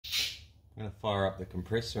I'm going to fire up the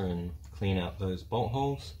compressor and clean out those bolt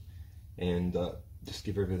holes and just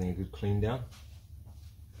give everything a good clean down.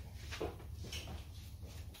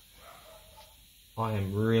 I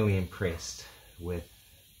am really impressed with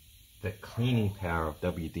the cleaning power of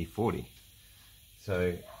WD-40.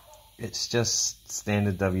 So it's just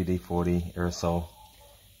standard WD-40 aerosol.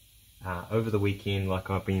 Over the weekend, like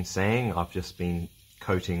I've been saying, I've just been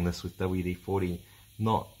coating this with WD-40,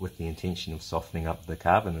 not with the intention of softening up the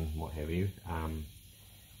carbon and what have you.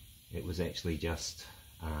 It was actually just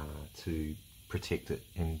to protect it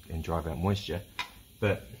and drive out moisture.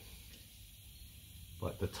 But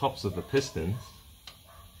like the tops of the pistons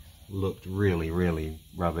looked really, really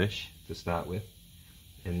rubbish to start with,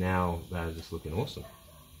 and now they're just looking awesome.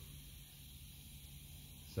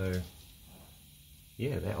 So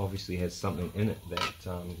yeah, that obviously has something in it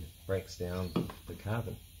that breaks down the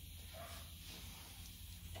carbon.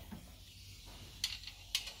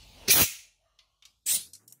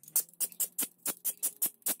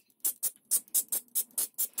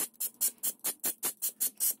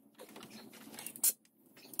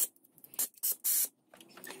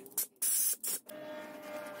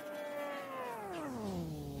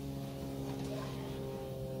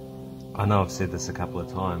 I know I've said this a couple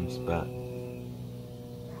of times, but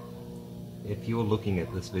if you're looking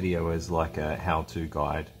at this video as like a how-to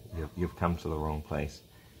guide, you've come to the wrong place.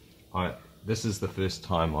 This is the first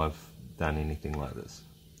time I've done anything like this,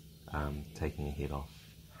 taking a head off.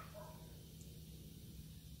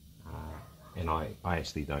 And I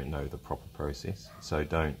actually don't know the proper process, so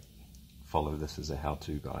don't follow this as a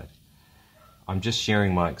how-to guide. I'm just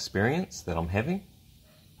sharing my experience that I'm having,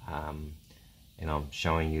 and I'm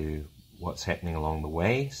showing you what's happening along the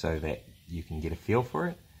way so that you can get a feel for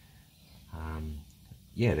it.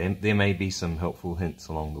 Yeah, there may be some helpful hints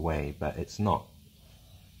along the way, but it's not.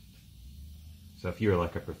 So if you're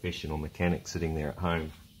like a professional mechanic sitting there at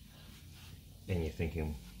home and you're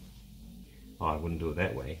thinking, oh, I wouldn't do it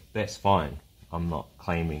that way, that's fine. I'm not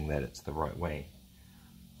claiming that it's the right way.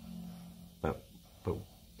 But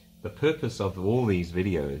the purpose of all these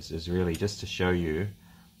videos is really just to show you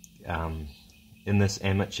in this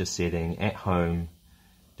amateur setting, at home,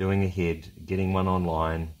 doing a head, getting one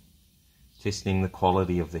online, testing the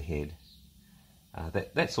quality of the head.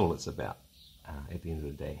 That's all it's about at the end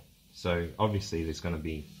of the day. So obviously there's going to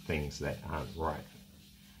be things that aren't right,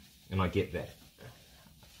 and I get that.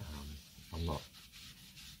 I'm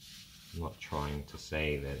not trying to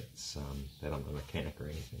say that it's that I'm a mechanic or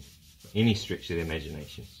anything, any stretch of the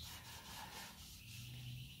imagination.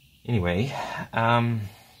 Anyway,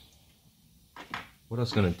 what I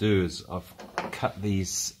was going to do is I've cut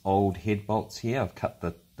these old head bolts here. I've cut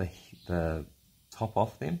the top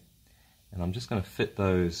off them, and I'm just going to fit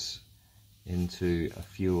those into a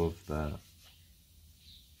few of the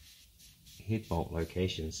head bolt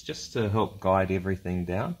locations just to help guide everything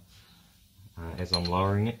down as I'm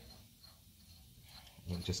lowering it,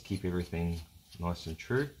 and just keep everything nice and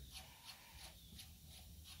true.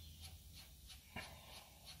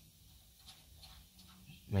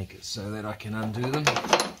 Make it so that I can undo them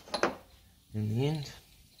in the end.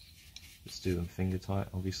 Just do them finger tight.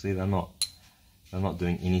 Obviously they're not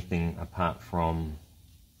doing anything apart from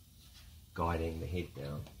guiding the head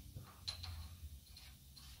down.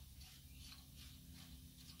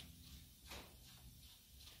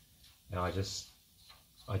 Now I just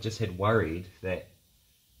had worried that,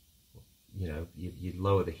 you know, you'd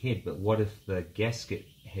lower the head, but what if the gasket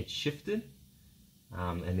had shifted,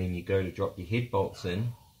 and then you go to drop your head bolts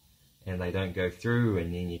in and they don't go through,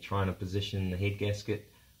 and then you're trying to position the head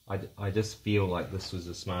gasket. I just feel like this was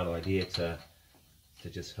a smart idea to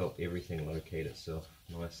just help everything locate itself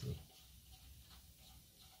nicely.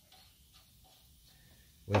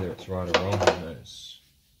 Whether it's right or wrong, who knows?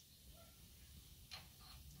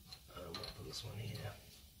 We'll put this one here.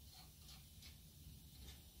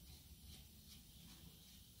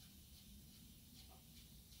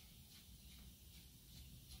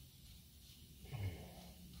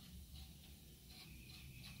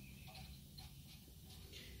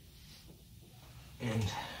 And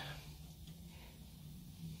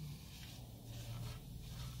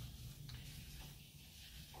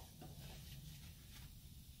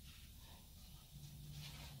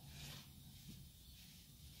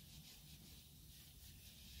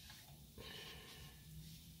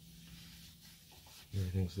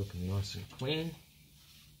everything's looking nice and clean.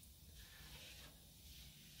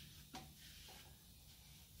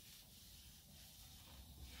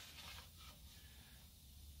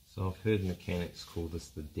 So I've heard mechanics call this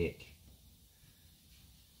the deck.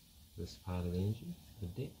 This part of the engine, the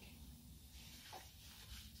deck.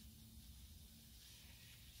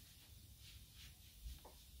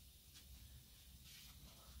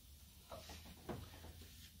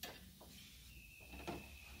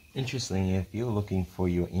 Interestingly, if you're looking for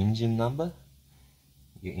your engine number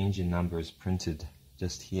is printed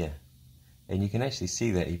just here. And you can actually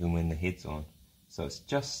see that even when the head's on. So it's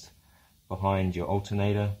just behind your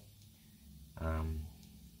alternator. And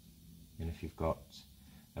if you've got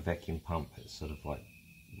a vacuum pump, it's sort of like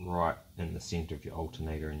right in the center of your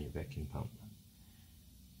alternator and your vacuum pump,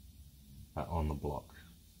 but on the block.